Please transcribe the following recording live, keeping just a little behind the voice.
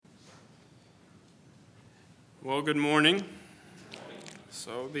Well, good morning.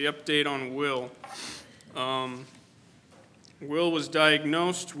 So the update on Will. Will was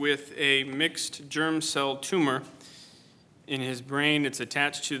diagnosed with a mixed germ cell tumor in his brain. It's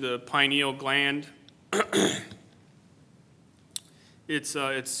attached to the pineal gland.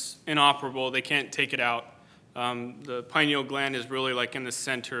 It's inoperable. They can't take it out. The pineal gland is really like in the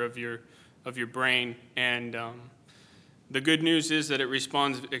center of your brain, and the good news is that it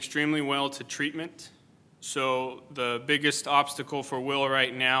responds extremely well to treatment. So the biggest obstacle for Will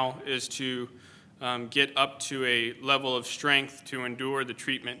right now is to get up to a level of strength to endure the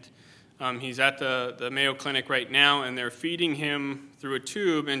treatment. He's at the Mayo Clinic right now, and they're feeding him through a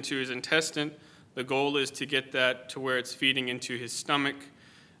tube into his intestine. The goal is to get that to where it's feeding into his stomach.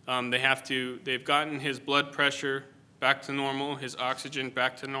 They've gotten his blood pressure back to normal, his oxygen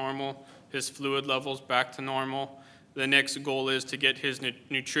back to normal, his fluid levels back to normal. The next goal is to get his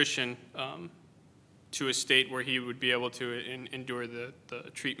nutrition to a state where he would be able to endure the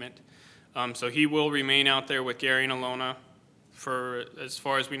treatment. So he will remain out there with Gary and Alona for, as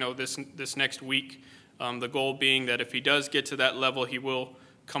far as we know, this next week. The goal being that if he does get to that level, he will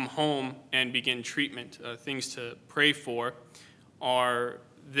come home and begin treatment. Things to pray for are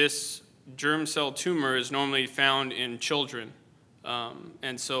this germ cell tumor is normally found in children.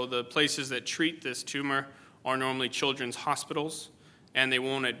 And so the places that treat this tumor are normally children's hospitals, and they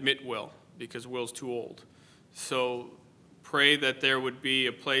won't admit Will because Will's too old. So pray that there would be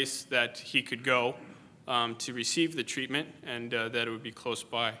a place that he could go to receive the treatment, and that it would be close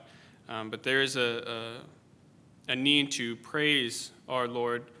by. But there is a need to praise our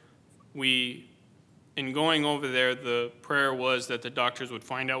Lord. In going over there, the prayer was that the doctors would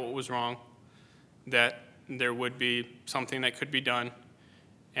find out what was wrong, that there would be something that could be done,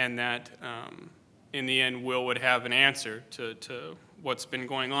 and that in the end, Will would have an answer to what's been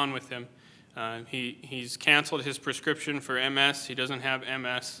going on with him. He's canceled his prescription for MS. He doesn't have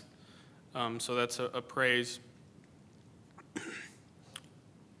MS, so that's a praise.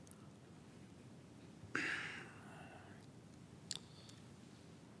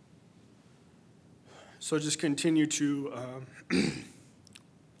 So just continue to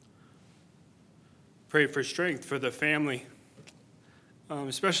pray for strength for the family,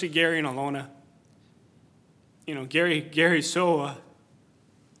 especially Gary and Alona. You know, Gary's so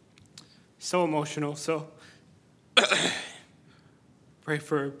emotional. So pray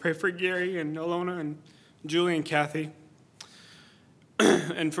for Gary and Alona and Julie and Kathy.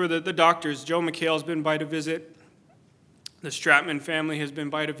 And for the doctors, Joe McHale's been by to visit. The Stratman family has been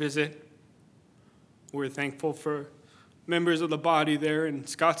by to visit. We're thankful for members of the body there in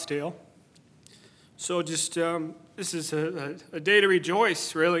Scottsdale. So just this is a day to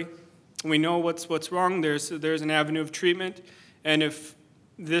rejoice, really. We know what's wrong. There's an avenue of treatment, and if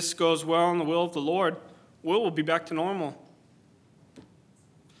this goes well in the will of the Lord, Will be back to normal.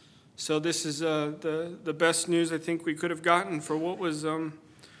 So this is the best news I think we could have gotten for what was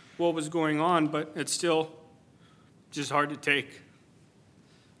going on, but it's still just hard to take.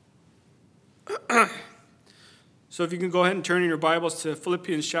 So if you can go ahead and turn in your Bibles to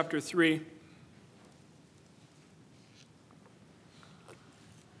Philippians chapter 3.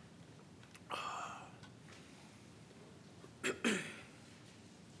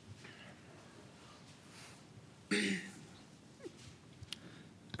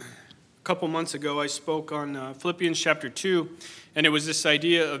 A couple months ago, I spoke on Philippians chapter 2, and it was this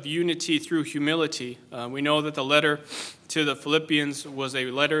idea of unity through humility. We know that the letter to the Philippians was a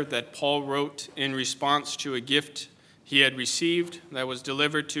letter that Paul wrote in response to a gift he had received that was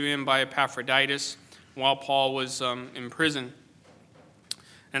delivered to him by Epaphroditus while Paul was in prison.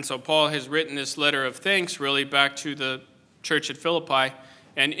 And so Paul has written this letter of thanks, really, back to the church at Philippi,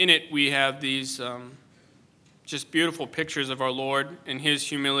 and in it we have these just beautiful pictures of our Lord and his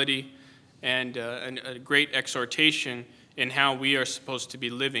humility, and a great exhortation in how we are supposed to be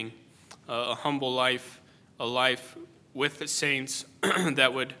living a humble life, a life with the saints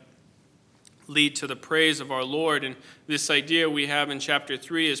that would lead to the praise of our Lord. And this idea we have in chapter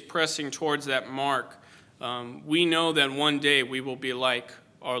 3 is pressing towards that mark. We know that one day we will be like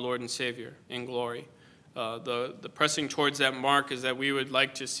our Lord and Savior in glory. The pressing towards that mark is that we would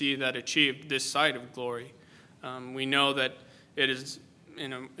like to see that achieved this side of glory. We know that it is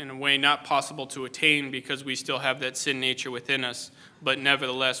in a way not possible to attain because we still have that sin nature within us, but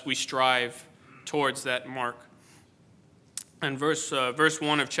nevertheless we strive towards that mark. And verse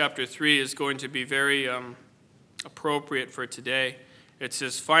 1 of chapter 3 is going to be very appropriate for today. It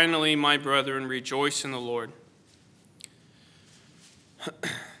says, "Finally, my brethren, rejoice in the Lord."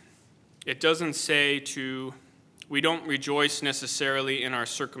 It doesn't say we don't rejoice necessarily in our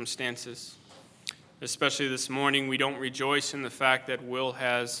circumstances. Especially this morning, we don't rejoice in the fact that Will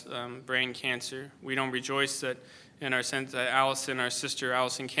has brain cancer. We don't rejoice that in our sense that Allison, our sister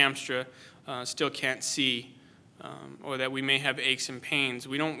Allison Kamstra, still can't see, or that we may have aches and pains.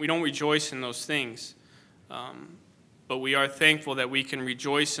 We don't rejoice in those things, but we are thankful that we can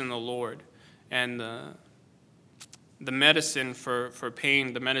rejoice in the Lord. And the medicine for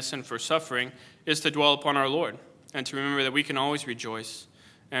pain, the medicine for suffering, is to dwell upon our Lord and to remember that we can always rejoice.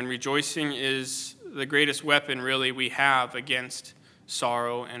 And rejoicing is the greatest weapon, really, we have against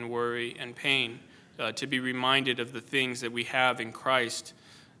sorrow and worry and pain, to be reminded of the things that we have in Christ.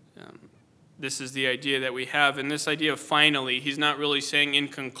 This is the idea that we have. And this idea of finally, he's not really saying in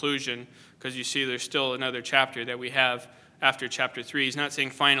conclusion, because you see there's still another chapter that we have after chapter 3. He's not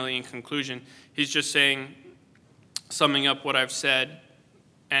saying finally in conclusion. He's just saying, summing up what I've said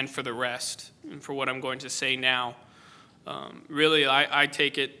and for the rest, and for what I'm going to say now. Really, I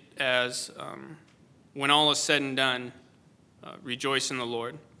take it as when all is said and done, rejoice in the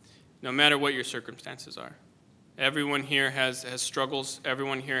Lord, no matter what your circumstances are. Everyone here has struggles.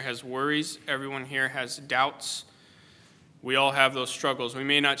 Everyone here has worries. Everyone here has doubts. We all have those struggles. We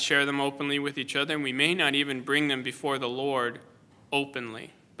may not share them openly with each other, and we may not even bring them before the Lord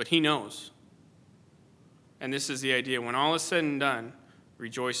openly, but He knows. And this is the idea. When all is said and done,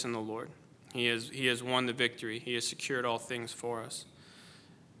 rejoice in the Lord. He has won the victory. He has secured all things for us.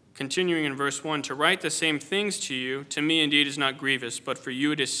 Continuing in verse 1, to write the same things to you, to me indeed is not grievous, but for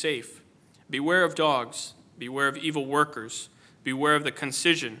you it is safe. Beware of dogs, beware of evil workers, beware of the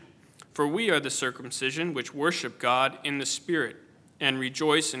concision. For we are the circumcision which worship God in the Spirit, and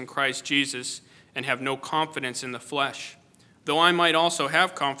rejoice in Christ Jesus, and have no confidence in the flesh. Though I might also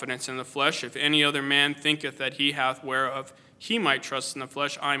have confidence in the flesh, if any other man thinketh that he hath whereof he might trust in the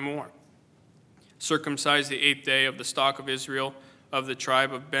flesh, I more. Circumcised the 8th day, of the stock of Israel, of the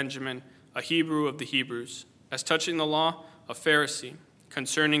tribe of Benjamin, a Hebrew of the Hebrews. As touching the law, a Pharisee.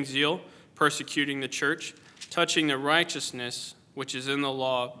 Concerning zeal, persecuting the church. Touching the righteousness which is in the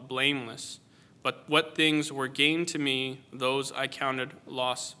law, blameless. But what things were gained to me, those I counted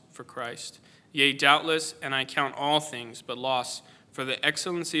loss for Christ. Yea, doubtless, and I count all things but loss, for the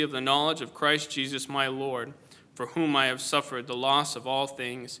excellency of the knowledge of Christ Jesus my Lord, for whom I have suffered the loss of all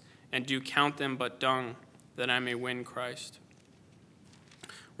things, and do count them but dung, that I may win Christ.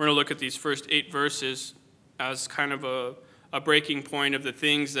 We're going to look at these first 8 verses as kind of a breaking point of the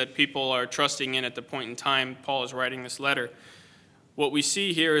things that people are trusting in at the point in time Paul is writing this letter. What we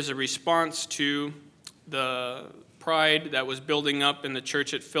see here is a response to the pride that was building up in the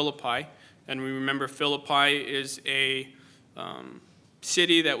church at Philippi. And we remember Philippi is a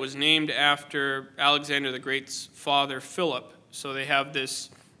city that was named after Alexander the Great's father, Philip. So they have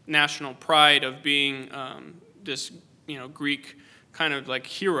this national pride of being this Greek kind of like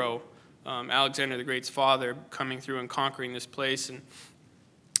hero, Alexander the Great's father, coming through and conquering this place and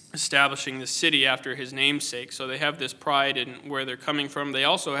establishing the city after his namesake. So they have this pride in where they're coming from. They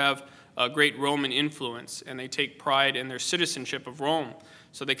also have a great Roman influence, and they take pride in their citizenship of Rome.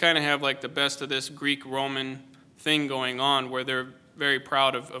 So they kind of have like the best of this Greek-Roman thing going on, where they're very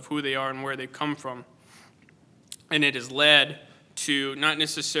proud of who they are and where they come from. And it has led to not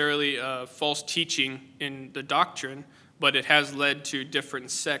necessarily false teaching in the doctrine, but it has led to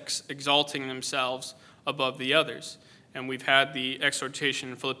different sects exalting themselves above the others. And we've had the exhortation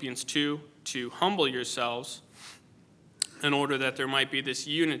in Philippians 2 to humble yourselves in order that there might be this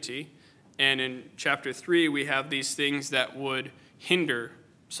unity. And in chapter 3, we have these things that would hinder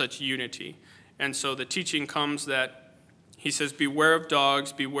such unity. And so the teaching comes that he says, beware of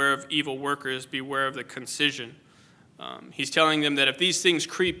dogs, beware of evil workers, beware of the concision. He's telling them that if these things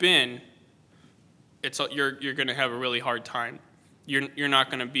creep in, you're going to have a really hard time. You're not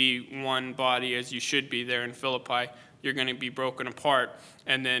going to be one body as you should be there in Philippi. You're going to be broken apart,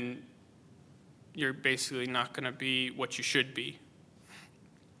 and then you're basically not going to be what you should be.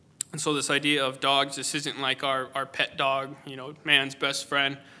 And so this idea of dogs, this isn't like our pet dog, man's best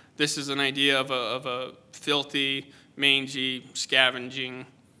friend. This is an idea of a filthy, mangy, scavenging,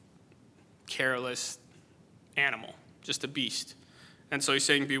 careless animal, just a beast. And so he's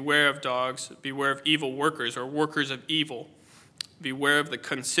saying, beware of dogs, beware of evil workers or workers of evil. Beware of the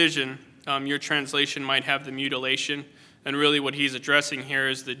concision. Your translation might have the mutilation. And really what he's addressing here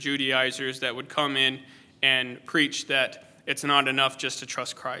is the Judaizers that would come in and preach that it's not enough just to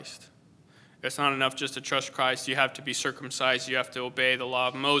trust Christ. It's not enough just to trust Christ. You have to be circumcised. You have to obey the law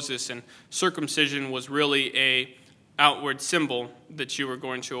of Moses. And circumcision was really an outward symbol that you were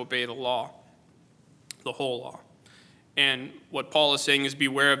going to obey the law, the whole law. And what Paul is saying is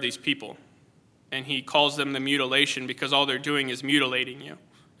beware of these people. And he calls them the mutilation because all they're doing is mutilating you.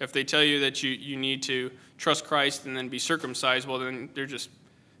 If they tell you that you need to trust Christ and then be circumcised, well, then you're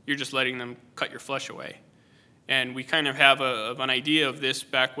just letting them cut your flesh away. And we kind of have an idea of this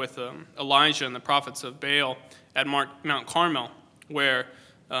back with Elijah and the prophets of Baal at Mount Carmel, where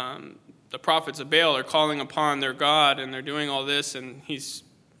the prophets of Baal are calling upon their God, and they're doing all this, and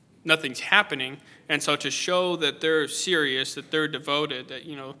nothing's happening. And so to show that they're serious, that they're devoted, that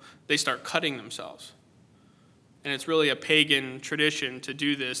they start cutting themselves. And it's really a pagan tradition to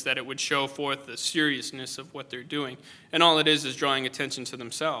do this, that it would show forth the seriousness of what they're doing. And all it is drawing attention to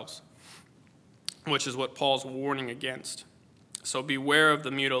themselves, which is what Paul's warning against. So beware of the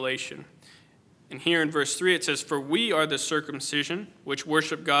mutilation. And here in verse 3 it says, "For we are the circumcision, which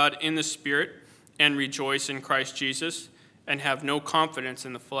worship God in the Spirit, and rejoice in Christ Jesus, and have no confidence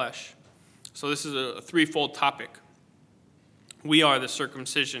in the flesh." So this is a threefold topic. We are the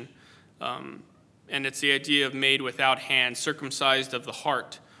circumcision, and it's the idea of made without hands, circumcised of the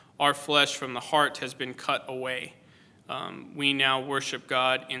heart. Our flesh from the heart has been cut away. We now worship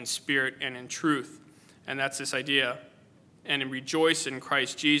God in spirit and in truth, and that's this idea. And rejoice in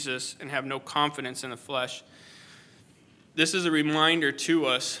Christ Jesus and have no confidence in the flesh. This is a reminder to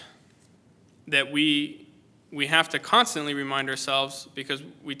us that we have to constantly remind ourselves, because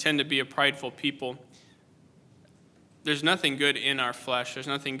we tend to be a prideful people. There's nothing good in our flesh. There's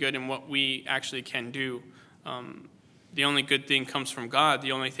nothing good in what we actually can do. The only good thing comes from God.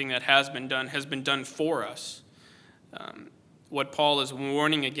 The only thing that has been done for us. What Paul is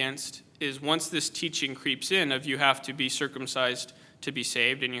warning against is once this teaching creeps in of you have to be circumcised to be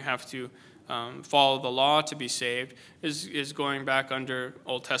saved, and you have to follow the law to be saved, is going back under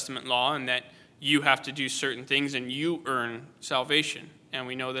Old Testament law, and that you have to do certain things and you earn salvation. And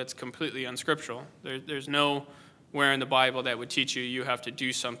we know that's completely unscriptural. There's nowhere in the Bible that would teach you have to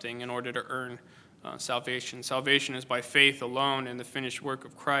do something in order to earn salvation. Salvation is by faith alone in the finished work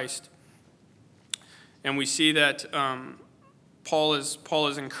of Christ. And we see that Paul is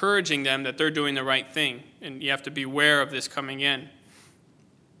encouraging them that they're doing the right thing, and you have to beware of this coming in.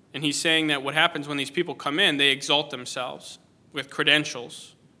 And he's saying that what happens when these people come in, they exalt themselves with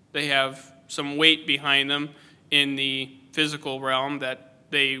credentials. They have some weight behind them in the physical realm that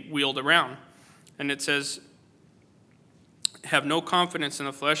they wield around. And it says, "Have no confidence in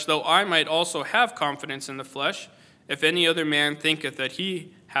the flesh, though I might also have confidence in the flesh. If any other man thinketh that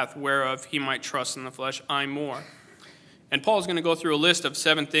he hath whereof he might trust in the flesh, I more." And Paul's going to go through a list of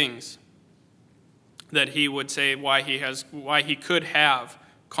 7 things that he would say why he could have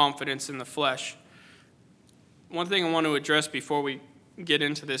confidence in the flesh. One thing I want to address before we get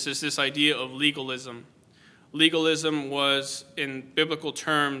into this is this idea of legalism. Legalism was, in biblical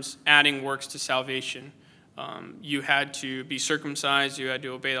terms, adding works to salvation. You had to be circumcised, you had to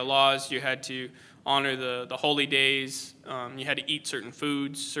obey the laws, you had to honor the holy days, you had to eat certain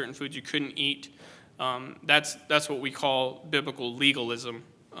foods you couldn't eat. That's what we call biblical legalism,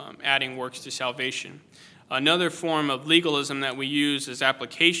 adding works to salvation. Another form of legalism that we use as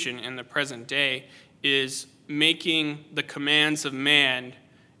application in the present day is making the commands of man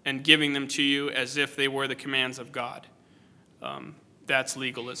and giving them to you as if they were the commands of God. That's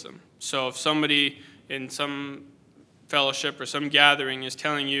legalism. So if somebody in some fellowship or some gathering is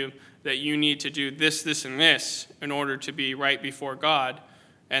telling you that you need to do this, this, and this in order to be right before God,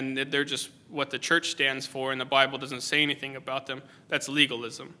 and that they're just what the church stands for and the Bible doesn't say anything about them, that's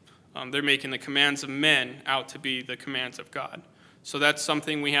legalism. They're making the commands of men out to be the commands of God. So that's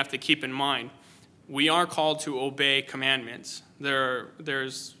something we have to keep in mind. We are called to obey commandments.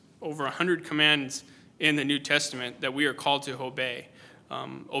 There's over 100 commands in the New Testament that we are called to obey.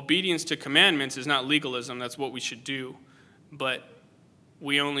 Obedience to commandments is not legalism. That's what we should do. But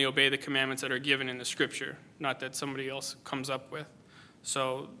we only obey the commandments that are given in the Scripture, not that somebody else comes up with.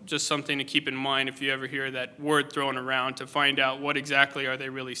 So just something to keep in mind if you ever hear that word thrown around, to find out what exactly are they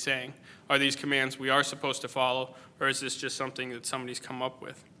really saying. Are these commands we are supposed to follow, or is this just something that somebody's come up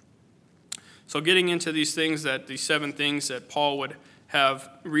with? So getting into these 7 things that Paul would have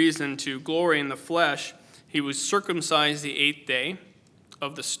reason to glory in the flesh, he was circumcised the 8th day,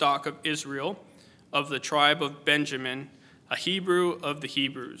 of the stock of Israel, of the tribe of Benjamin, a Hebrew of the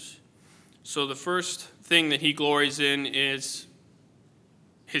Hebrews. So the first thing that he glories in is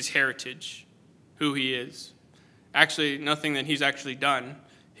his heritage, who he is. Actually, nothing that he's actually done.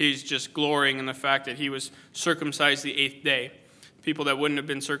 He's just glorying in the fact that he was circumcised the 8th day. People that wouldn't have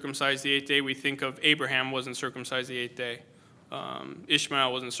been circumcised the 8th day, we think of Abraham wasn't circumcised the 8th day.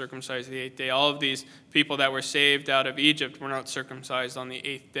 Ishmael wasn't circumcised the 8th day. All of these people that were saved out of Egypt were not circumcised on the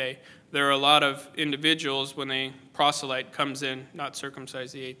 8th day. There are a lot of individuals, when a proselyte comes in, not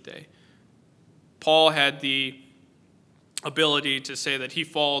circumcised the 8th day. Paul had the ability to say that he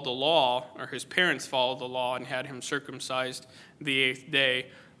followed the law, or his parents followed the law and had him circumcised the 8th day,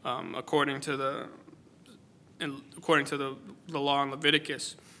 according to the law in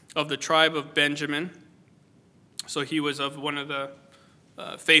Leviticus. Of the tribe of Benjamin, so he was of one of the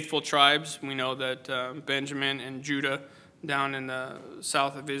faithful tribes. We know that Benjamin and Judah down in the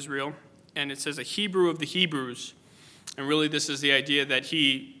south of Israel. And it says a Hebrew of the Hebrews. And really this is the idea that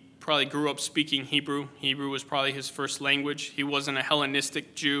he probably grew up speaking Hebrew. Hebrew was probably his first language. He wasn't a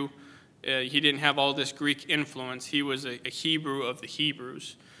Hellenistic Jew. He didn't have all this Greek influence. He was a Hebrew of the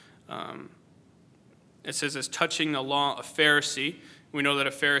Hebrews. It says, as touching the law, a Pharisee. We know that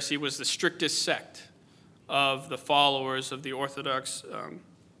a Pharisee was the strictest sect of the followers of the Orthodox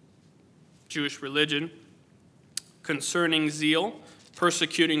Jewish religion. Concerning zeal,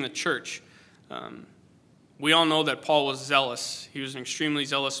 persecuting the church. We all know that Paul was zealous. He was an extremely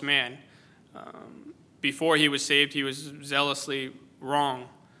zealous man. Before he was saved, he was zealously wrong.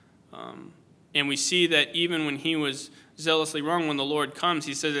 And we see that even when he was zealously wrong, when the Lord comes,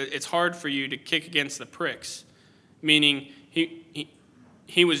 he says it's hard for you to kick against the pricks. Meaning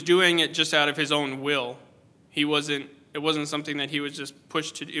he was doing it just out of his own will. It wasn't something that he was just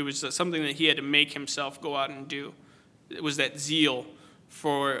pushed to do. It was something that he had to make himself go out and do. It was that zeal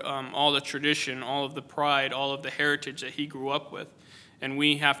for all the tradition, all of the pride, all of the heritage that he grew up with. And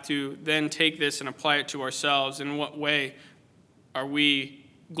we have to then take this and apply it to ourselves. In what way are we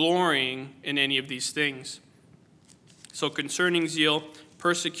glorying in any of these things? So concerning zeal,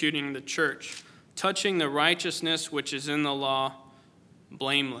 persecuting the church, touching the righteousness which is in the law,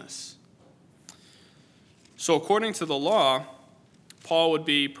 blameless. So according to the law, Paul would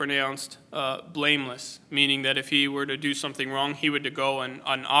be pronounced blameless, meaning that if he were to do something wrong, he would to go and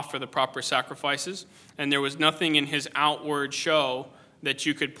offer the proper sacrifices, and there was nothing in his outward show that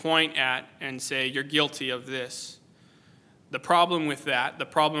you could point at and say, you're guilty of this. The problem with that, the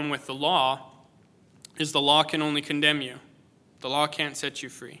problem with the law, is the law can only condemn you. The law can't set you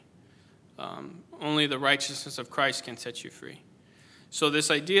free. Only the righteousness of Christ can set you free. So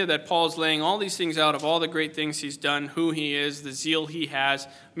this idea that Paul's laying all these things out of all the great things he's done, who he is, the zeal he has, I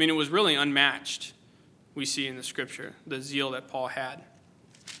mean, it was really unmatched, we see in the scripture, the zeal that Paul had.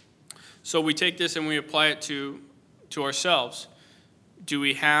 So we take this and we apply it to ourselves. Do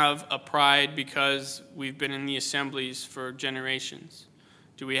we have a pride because we've been in the assemblies for generations?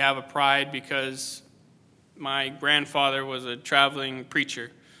 Do we have a pride because my grandfather was a traveling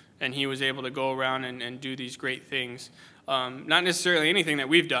preacher and he was able to go around and do these great things? Not necessarily anything that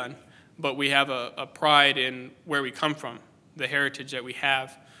we've done, but we have a pride in where we come from, the heritage that we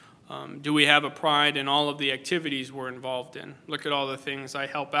have. Do we have a pride in all of the activities we're involved in? Look at all the things I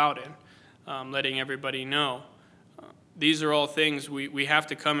help out in, letting everybody know. These are all things we have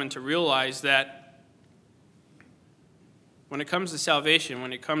to come into realize that when it comes to salvation,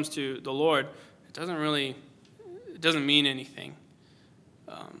 when it comes to the Lord, it doesn't mean anything.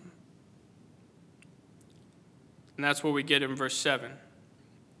 And that's where we get in verse 7.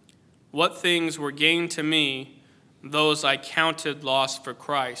 What things were gained to me, those I counted loss for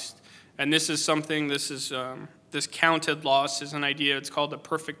Christ. And this counted loss is an idea. It's called the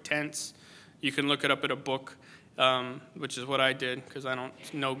perfect tense. You can look it up in a book, which is what I did, because I don't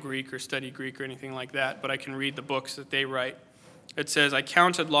know Greek or study Greek or anything like that, but I can read the books that they write. It says, I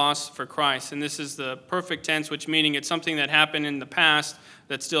counted loss for Christ. And this is the perfect tense, which meaning it's something that happened in the past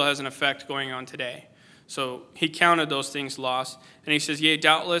that still has an effect going on today. So he counted those things loss. And he says, yea,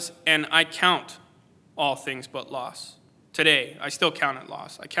 doubtless, and I count all things but loss. Today, I still count it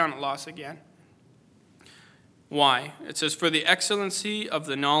loss. I count it loss again. Why? It says, for the excellency of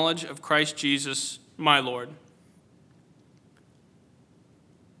the knowledge of Christ Jesus, my Lord.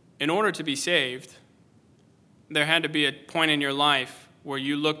 In order to be saved, there had to be a point in your life where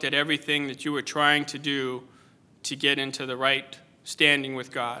you looked at everything that you were trying to do to get into the right standing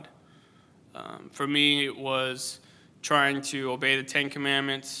with God. For me, it was trying to obey the Ten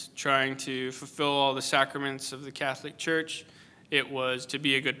Commandments, trying to fulfill all the sacraments of the Catholic Church. It was to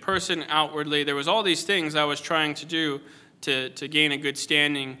be a good person outwardly. There was all these things I was trying to do to gain a good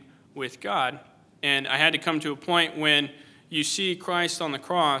standing with God. And I had to come to a point when you see Christ on the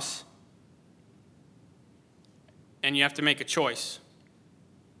cross and you have to make a choice.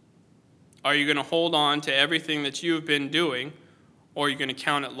 Are you going to hold on to everything that you've been doing, or are you going to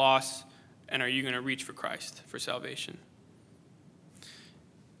count it loss, and are you going to reach for Christ for salvation?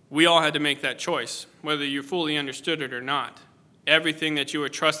 We all had to make that choice, whether you fully understood it or not. Everything that you were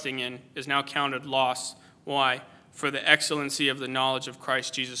trusting in is now counted loss. Why? For the excellency of the knowledge of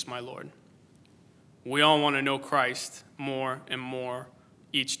Christ Jesus my Lord. We all want to know Christ more and more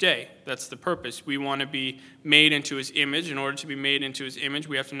each day. That's the purpose. We want to be made into his image. In order to be made into his image,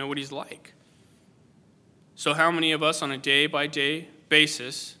 we have to know what he's like. So how many of us on a day-by-day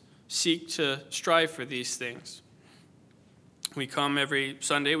basis seek to strive for these things? We come every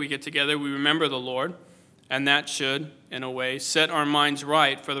Sunday, we get together, we remember the Lord, and that should, in a way, set our minds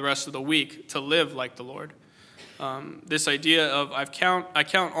right for the rest of the week to live like the Lord. This idea of I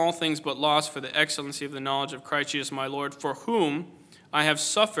count all things but loss for the excellency of the knowledge of Christ Jesus my Lord, for whom I have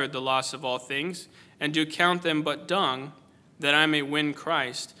suffered the loss of all things, and do count them but dung, that I may win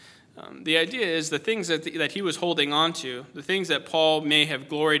Christ. The idea is the things that he was holding on to, the things that Paul may have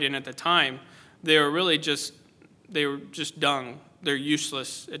gloried in at the time, they were just dung. They're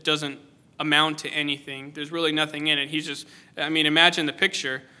useless. It doesn't amount to anything. There's really nothing in it. Imagine the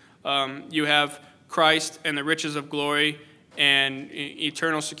picture. You have Christ and the riches of glory and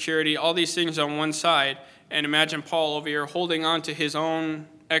eternal security, all these things on one side, and imagine Paul over here holding on to his own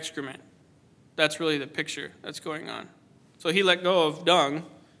excrement. That's really the picture that's going on. So he let go of dung,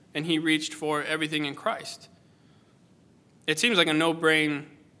 and he reached for everything in Christ. It seems like a no-brain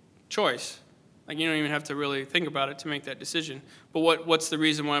choice. Like you don't even have to really think about it to make that decision. But what's the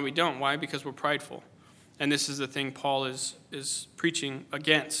reason why we don't? Why? Because we're prideful. And this is the thing Paul is preaching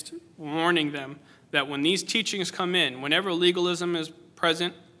against, warning them that when these teachings come in, whenever legalism is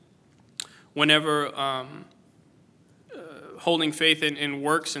present, whenever holding faith in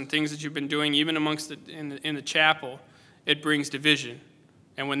works and things that you've been doing, even amongst in the chapel, it brings division.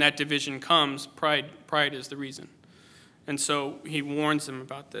 And when that division comes, pride is the reason. And so he warns them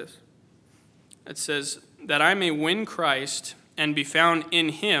about this. It says, that I may win Christ and be found in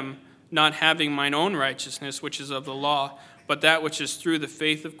him, not having mine own righteousness, which is of the law, but that which is through the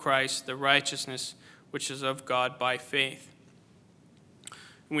faith of Christ, the righteousness which is of God by faith.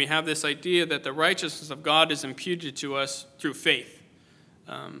 And we have this idea that the righteousness of God is imputed to us through faith.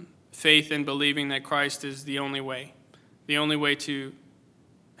 Faith in believing that Christ is the only way to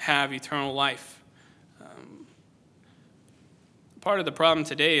have eternal life. Part of the problem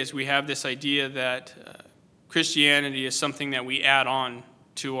today is we have this idea that Christianity is something that we add on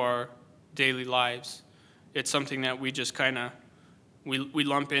to our daily lives. It's something that we just we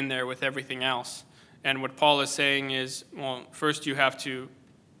lump in there with everything else. And what Paul is saying is, well, first you have to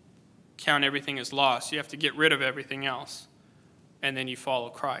count everything as loss. You have to get rid of everything else, and then you follow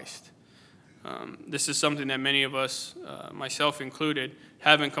Christ. This is something that many of us, myself included,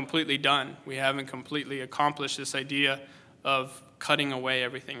 haven't completely done. We haven't completely accomplished this idea of cutting away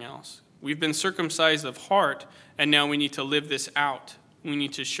everything else. We've been circumcised of heart, and now we need to live this out. We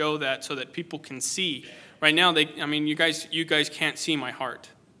need to show that so that people can see. Right now, you guys can't see my heart.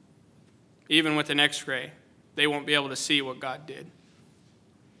 Even with an X-ray, they won't be able to see what God did.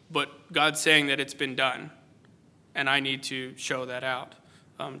 But God's saying that it's been done, and I need to show that out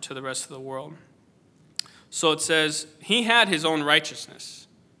to the rest of the world. So it says, he had his own righteousness.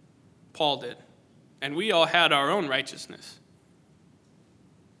 Paul did. And we all had our own righteousness.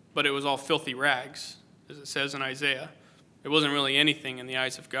 But it was all filthy rags, as it says in Isaiah. It wasn't really anything in the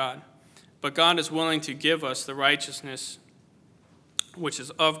eyes of God. But God is willing to give us the righteousness which is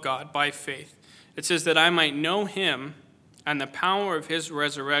of God by faith. It says that I might know him and the power of his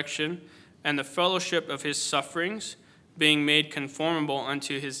resurrection and the fellowship of his sufferings, being made conformable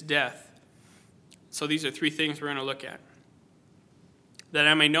unto his death. So these are three things we're going to look at. That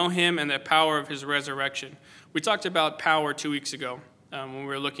I may know him and the power of his resurrection. We talked about power 2 weeks ago when we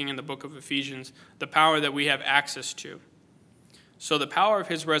were looking in the book of Ephesians, the power that we have access to. So the power of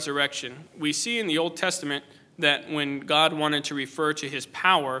his resurrection. We see in the Old Testament that when God wanted to refer to his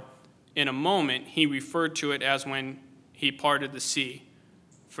power in a moment, he referred to it as when he parted the sea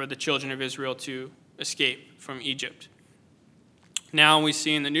for the children of Israel to escape from Egypt. Now we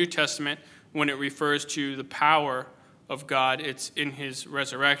see in the New Testament when it refers to the power of God, it's in his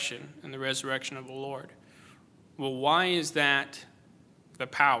resurrection and the resurrection of the Lord. Well, why is that the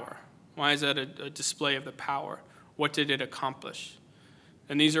power? Why is that a display of the power? What did it accomplish?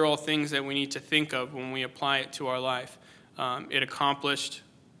 And these are all things that we need to think of when we apply it to our life. It accomplished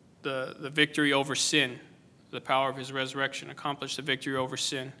the victory over sin. The power of his resurrection accomplished the victory over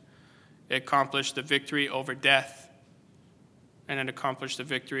sin. It accomplished the victory over death. And it accomplished the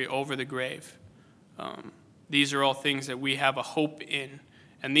victory over the grave. These are all things that we have a hope in.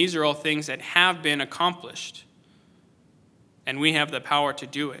 And these are all things that have been accomplished. And we have the power to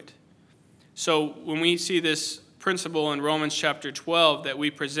do it. So when we see this principle in Romans chapter 12 that we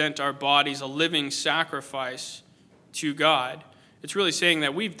present our bodies a living sacrifice to God, it's really saying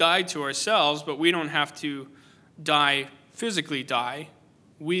that we've died to ourselves, but we don't have to physically die.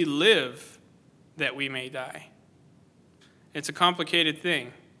 We live that we may die. It's a complicated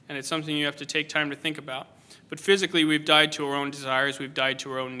thing, and it's something you have to take time to think about. But physically, we've died to our own desires, we've died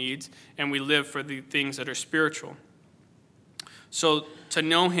to our own needs, and we live for the things that are spiritual. So to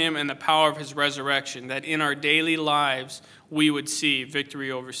know him and the power of his resurrection, that in our daily lives we would see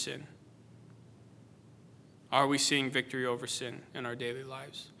victory over sin. Are we seeing victory over sin in our daily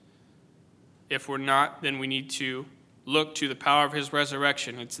lives? If we're not, then we need to look to the power of his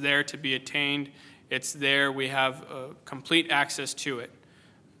resurrection. It's there to be attained. It's there. We have complete access to it.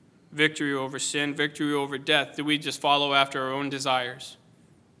 Victory over sin, victory over death. Do we just follow after our own desires?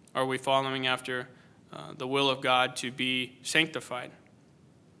 Are we following after the will of God to be sanctified?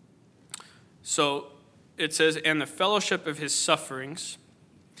 So it says, and the fellowship of his sufferings.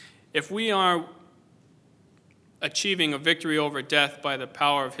 If we are achieving a victory over death by the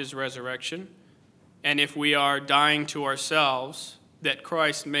power of his resurrection, and if we are dying to ourselves that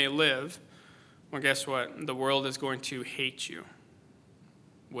Christ may live, well, guess what? The world is going to hate you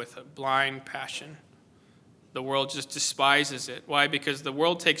with a blind passion. The world just despises it. Why? Because the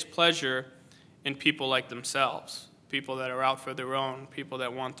world takes pleasure in people like themselves, people that are out for their own, people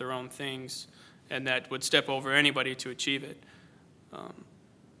that want their own things, and that would step over anybody to achieve it.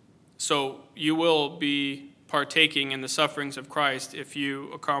 So you will be partaking in the sufferings of Christ if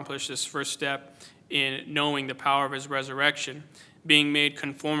you accomplish this first step in knowing the power of his resurrection, being made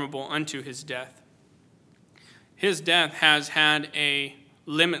conformable unto his death. His death has had a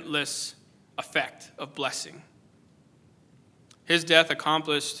limitless effect of blessing. His death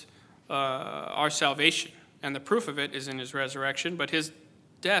accomplished our salvation, and the proof of it is in his resurrection, but his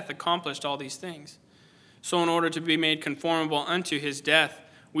death accomplished all these things. So in order to be made conformable unto his death,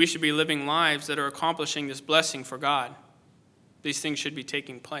 we should be living lives that are accomplishing this blessing for God. These things should be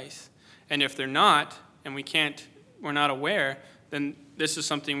taking place. And if they're not, and we're not aware, then this is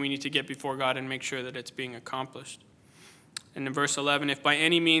something we need to get before God and make sure that it's being accomplished. And in verse 11, if by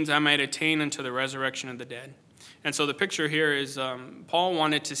any means I might attain unto the resurrection of the dead. And so the picture here is Paul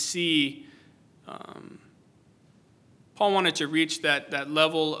wanted to see, Paul wanted to reach that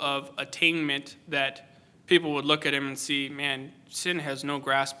level of attainment that people would look at him and see, man, sin has no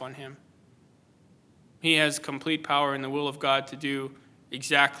grasp on him. He has complete power in the will of God to do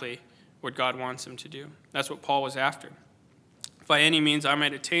exactly what God wants him to do. That's what Paul was after. If by any means I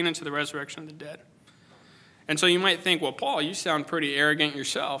might attain unto the resurrection of the dead. And so you might think, well, Paul, you sound pretty arrogant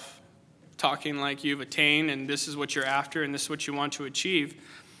yourself, talking like you've attained and this is what you're after and this is what you want to achieve.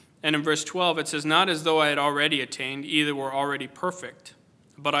 And in verse 12 it says, not as though I had already attained, either were already perfect,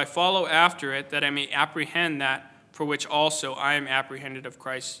 but I follow after it that I may apprehend that for which also I am apprehended of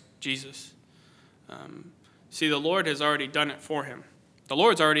Christ Jesus. See, the Lord has already done it for him. The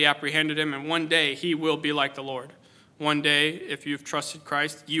Lord's already apprehended him, and one day he will be like the Lord. One day, if you've trusted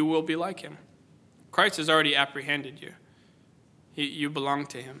Christ, you will be like him. Christ has already apprehended you. You belong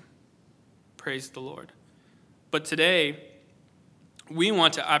to him. Praise the Lord. But today, we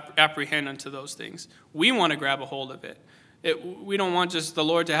want to apprehend unto those things. We want to grab a hold of it. We don't want just the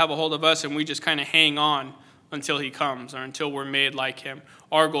Lord to have a hold of us and we just kind of hang on until he comes or until we're made like him.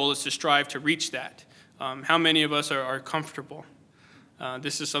 Our goal is to strive to reach that. How many of us are comfortable?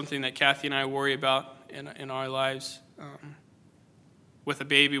 This is something that Kathy and I worry about in our lives. With a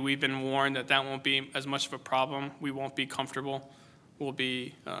baby, we've been warned that won't be as much of a problem. We won't be comfortable. We'll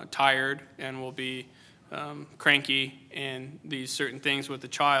be tired and we'll be cranky and these certain things with the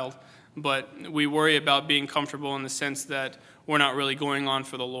child. But we worry about being comfortable in the sense that we're not really going on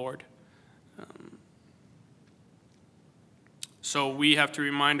for the Lord. So we have to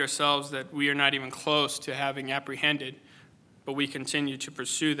remind ourselves that we are not even close to having apprehended, but we continue to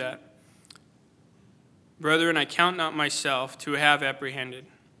pursue that. Brethren, I count not myself to have apprehended,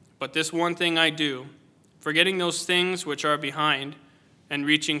 but this one thing I do, forgetting those things which are behind, and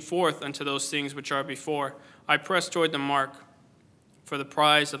reaching forth unto those things which are before, I press toward the mark for the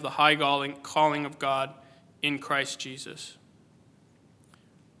prize of the high calling of God in Christ Jesus.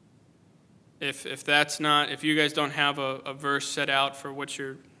 If you guys don't have a verse set out for what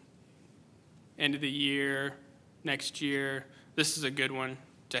your end of the year, next year, this is a good one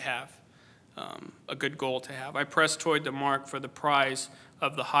to have, a good goal to have. I press toward the mark for the prize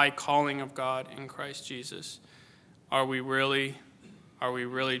of the high calling of God in Christ Jesus. Are we really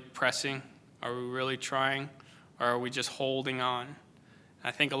pressing? Are we really trying? Or are we just holding on? I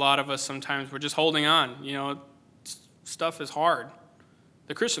think a lot of us sometimes we're just holding on. Stuff is hard.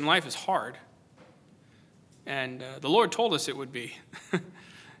 The Christian life is hard. And the Lord told us it would be.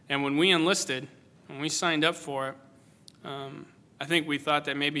 And when we enlisted, when we signed up for it, I think we thought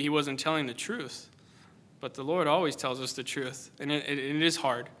that maybe he wasn't telling the truth. But the Lord always tells us the truth. And it is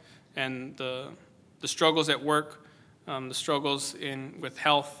hard. And the struggles at work, the struggles with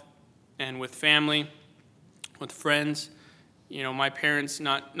health and with family, with friends. You know, my parents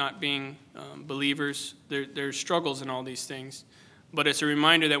not being believers, there's struggles in all these things. But it's a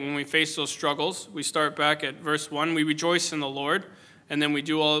reminder that when we face those struggles, we start back at verse 1, we rejoice in the Lord, and then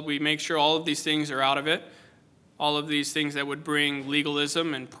we make sure all of these things are out of it, all of these things that would bring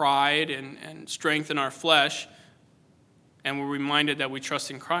legalism and pride and strengthen our flesh, and we're reminded that we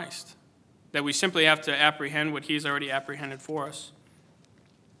trust in Christ, that we simply have to apprehend what he's already apprehended for us.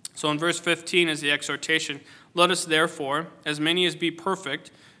 So in verse 15 is the exhortation, let us therefore, as many as be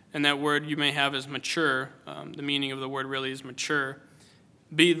perfect, and that word you may have is mature. The meaning of the word really is mature.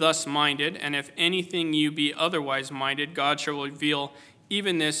 Be thus minded, and if anything you be otherwise minded, God shall reveal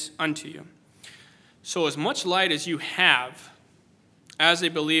even this unto you. So as much light as you have as a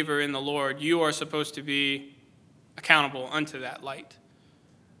believer in the Lord, you are supposed to be accountable unto that light.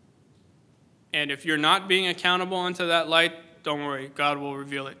 And if you're not being accountable unto that light, don't worry, God will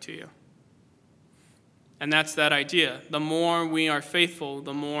reveal it to you. And that's that idea. The more we are faithful,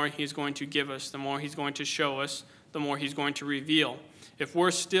 the more he's going to give us, the more he's going to show us, the more he's going to reveal. If we're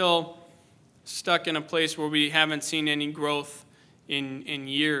still stuck in a place where we haven't seen any growth in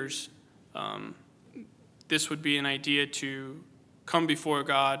years, this would be an idea to come before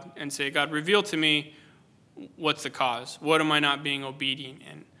God and say, God, reveal to me what's the cause. What am I not being obedient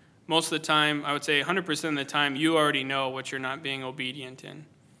in? Most of the time, I would say 100% of the time, you already know what you're not being obedient in.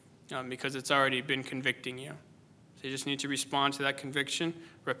 Because it's already been convicting you. So you just need to respond to that conviction,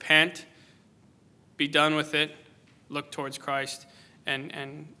 repent, be done with it, look towards Christ,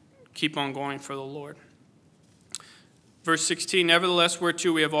 and keep on going for the Lord. Verse 16, nevertheless,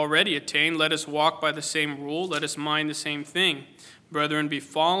 whereto we have already attained, let us walk by the same rule, let us mind the same thing. Brethren, be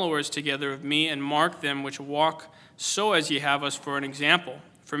followers together of me, and mark them which walk so as ye have us for an example.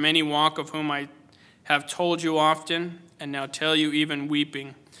 For many walk, of whom I have told you often, and now tell you even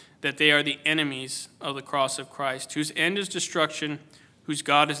weeping, that they are the enemies of the cross of Christ, whose end is destruction, whose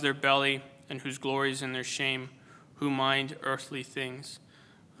God is their belly, and whose glory is in their shame, who mind earthly things.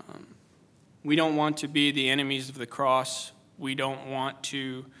 We don't want to be the enemies of the cross. We don't want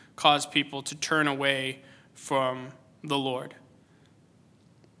to cause people to turn away from the Lord.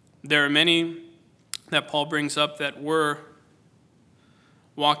 There are many that Paul brings up that were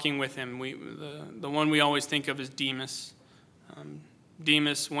walking with him. The one we always think of is Demas.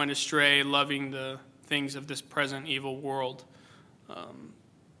 Demas went astray, loving the things of this present evil world.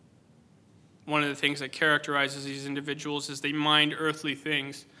 One of the things that characterizes these individuals is they mind earthly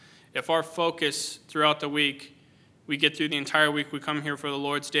things. If our focus throughout the week, we get through the entire week, we come here for the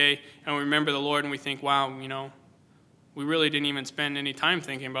Lord's Day, and we remember the Lord, and we think, wow, we really didn't even spend any time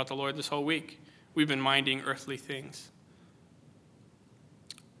thinking about the Lord this whole week. We've been minding earthly things.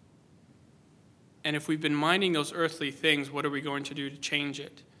 And if we've been minding those earthly things, what are we going to do to change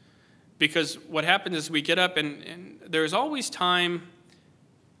it? Because what happens is we get up and there's always time.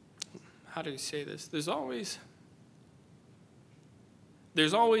 How do you say this? There's always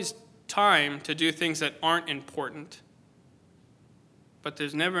time to do things that aren't important. But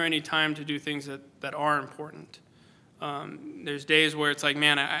there's never any time to do things that are important. There's days where it's like,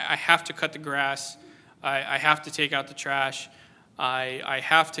 man, I have to cut the grass. I have to take out the trash. I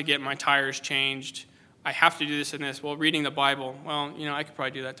have to get my tires changed. I have to do this and this. Well, reading the Bible, I could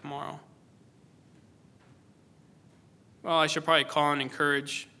probably do that tomorrow. Well, I should probably call and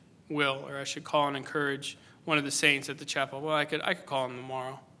encourage Will, or I should call and encourage one of the saints at the chapel. Well, I could call him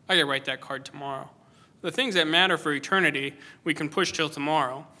tomorrow. I could write that card tomorrow. The things that matter for eternity, we can push till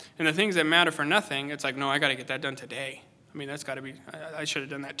tomorrow. And the things that matter for nothing, it's like, no, I got to get that done today. That's got to be, I should have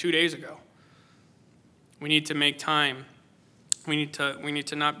done that 2 days ago. We need to make time. We need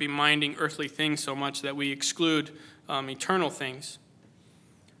to not be minding earthly things so much that we exclude eternal things.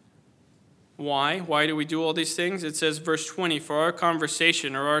 Why? Why do we do all these things? It says, verse 20, for our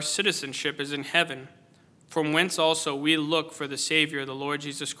conversation or our citizenship is in heaven, from whence also we look for the Savior, the Lord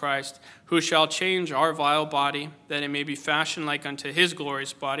Jesus Christ, who shall change our vile body, that it may be fashioned like unto his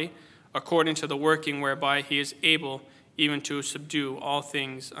glorious body, according to the working whereby he is able even to subdue all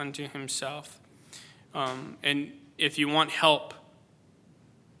things unto himself. And if you want help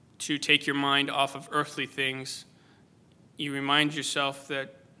to take your mind off of earthly things, you remind yourself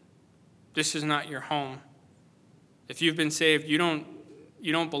that this is not your home. If you've been saved, you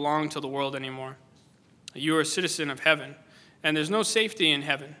don't belong to the world anymore. You are a citizen of heaven. And there's no safety in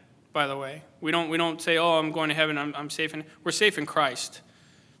heaven, by the way. We don't say, oh, I'm going to heaven, I'm safe. We're safe in Christ.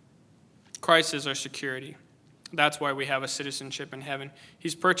 Christ is our security. That's why we have a citizenship in heaven.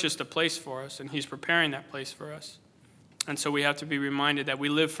 He's purchased a place for us, and he's preparing that place for us. And so we have to be reminded that we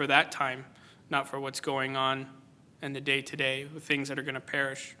live for that time, not for what's going on and the day-to-day, the things that are going to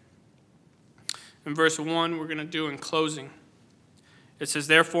perish. In verse 1, we're going to do in closing. It says,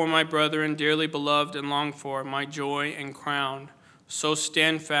 "Therefore, my brethren, dearly beloved and longed for, my joy and crown, so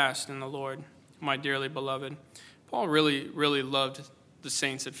stand fast in the Lord, my dearly beloved." Paul really, really loved the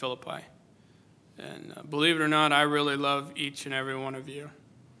saints at Philippi. And believe it or not, I really love each and every one of you.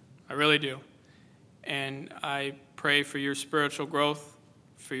 I really do. And I pray for your spiritual growth,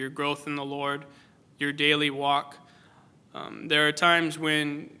 for your growth in the Lord, your daily walk. There are times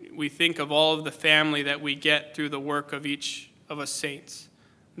when we think of all of the family that we get through the work of each of us saints,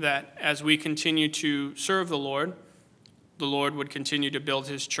 that as we continue to serve the Lord would continue to build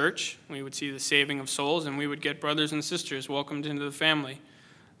his church. We would see the saving of souls, and we would get brothers and sisters welcomed into the family.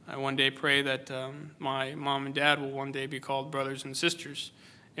 I one day pray that my mom and dad will one day be called brothers and sisters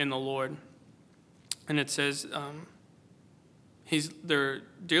in the Lord. And it says, they're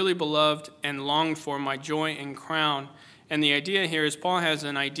dearly beloved and longed for, my joy and crown. And the idea here is Paul has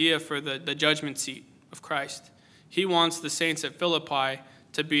an idea for the judgment seat of Christ. He wants the saints at Philippi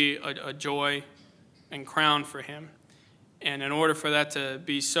to be a joy and crown for him. And in order for that to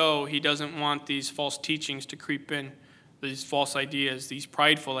be so, he doesn't want these false teachings to creep in, these false ideas, these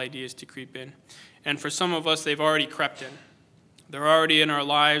prideful ideas to creep in. And for some of us, they've already crept in. They're already in our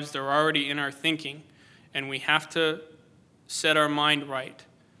lives. They're already in our thinking. And we have to set our mind right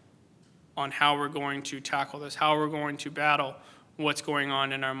on how we're going to tackle this, how we're going to battle what's going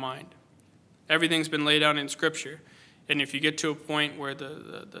on in our mind. Everything's been laid out in Scripture. And if you get to a point where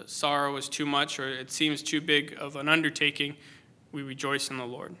the sorrow is too much or it seems too big of an undertaking, we rejoice in the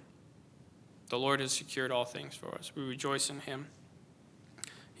Lord. The Lord has secured all things for us. We rejoice in him.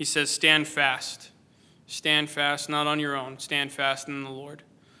 He says, stand fast. Stand fast, not on your own. Stand fast in the Lord.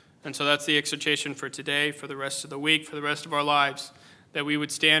 And so that's the exhortation for today, for the rest of the week, for the rest of our lives, that we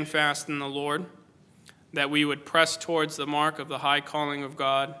would stand fast in the Lord, that we would press towards the mark of the high calling of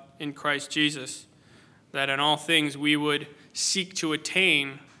God in Christ Jesus, that in all things we would seek to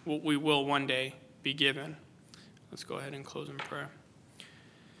attain what we will one day be given. Let's go ahead and close in prayer.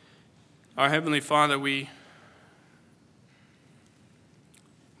 Our Heavenly Father, we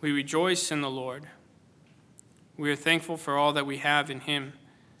rejoice in the Lord. We are thankful for all that we have in him.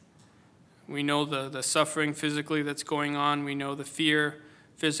 We know the suffering physically that's going on. We know the fear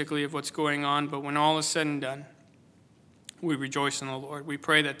physically of what's going on. But when all is said and done, we rejoice in the Lord. We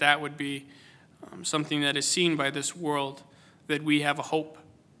pray that that would be something that is seen by this world, that we have a hope,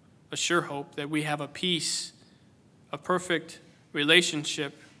 a sure hope, that we have a peace, a perfect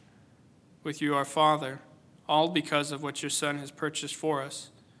relationship with you, our Father, all because of what your Son has purchased for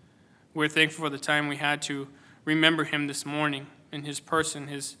us. We're thankful for the time we had to remember him this morning in his person,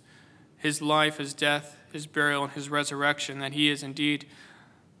 his life, his death, his burial, and his resurrection, that he is indeed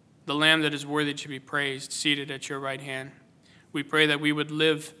the Lamb that is worthy to be praised, seated at your right hand. We pray that we would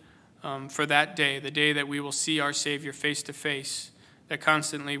live for that day, the day that we will see our Savior face to face, that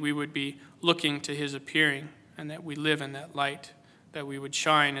constantly we would be looking to his appearing, and that we live in that light, that we would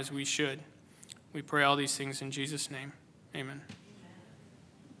shine as we should. We pray all these things in Jesus' name. Amen.